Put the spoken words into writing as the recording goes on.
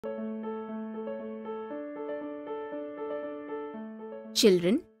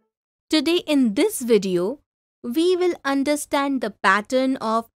Children, today in this video, we will understand the pattern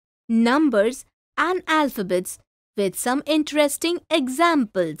of numbers and alphabets with some interesting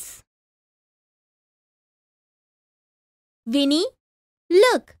examples. Winnie,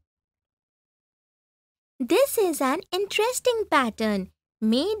 look! This is an interesting pattern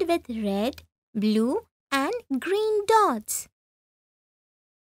made with red, blue and green dots.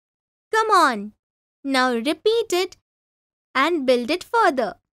 Come on, now repeat it and build it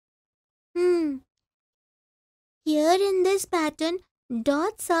further. Here in this pattern,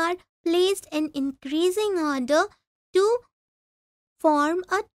 dots are placed in increasing order to form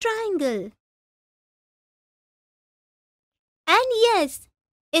a triangle. And yes,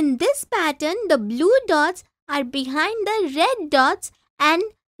 in this pattern, the blue dots are behind the red dots and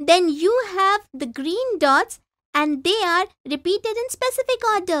then you have the green dots and they are repeated in specific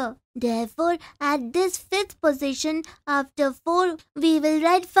order. Therefore, at this fifth position, after 4, we will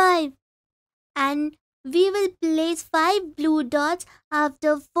write 5. And we will place 5 blue dots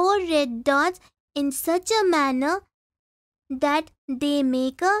after 4 red dots in such a manner that they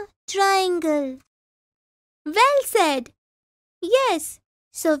make a triangle. Well said! Yes,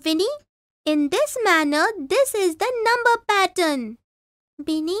 so Winnie, in this manner, this is the number pattern.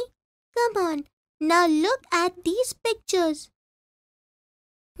 Winnie, come on, now look at these pictures.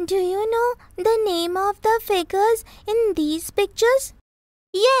 Do you know the name of the figures in these pictures?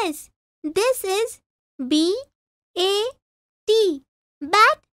 Yes, this is B-A-T,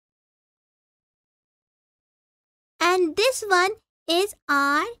 bat. And this one is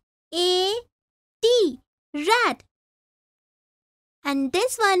R-A-T, rat. And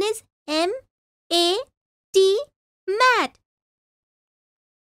this one is M-A-T, mat.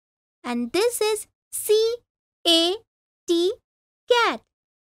 And this is C-A-T, cat.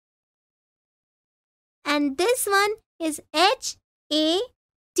 And this one is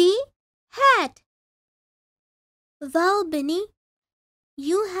H-A-T, hat. Wow, Binny,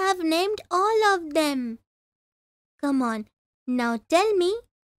 you have named all of them. Come on, now tell me,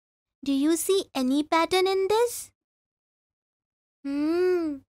 do you see any pattern in this?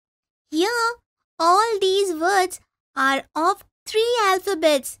 Here, all these words are of 3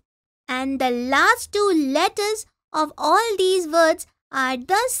 alphabets and the last 2 letters of all these words are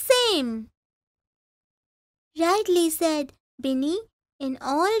the same. Rightly said, Binny. In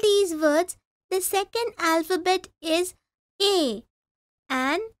all these words, the second alphabet is A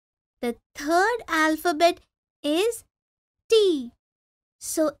and the third alphabet is T.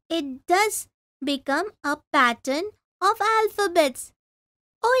 So it does become a pattern of alphabets.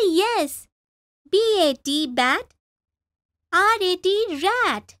 Oh yes, B-A-T, bat, R-A-T,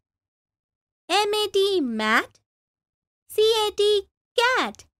 rat, M-A-T, mat, C-A-T,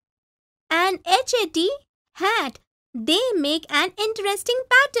 cat, and H-A-T, hat. They make an interesting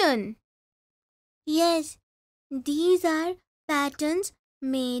pattern. Yes, these are patterns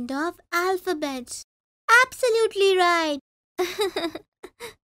made of alphabets. Absolutely right.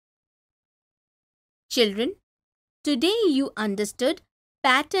 Children, today you understood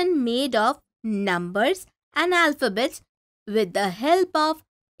pattern made of numbers and alphabets with the help of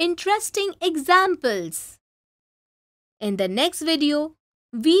interesting examples. In the next video,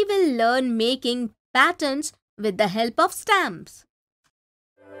 we will learn making patterns with the help of stamps.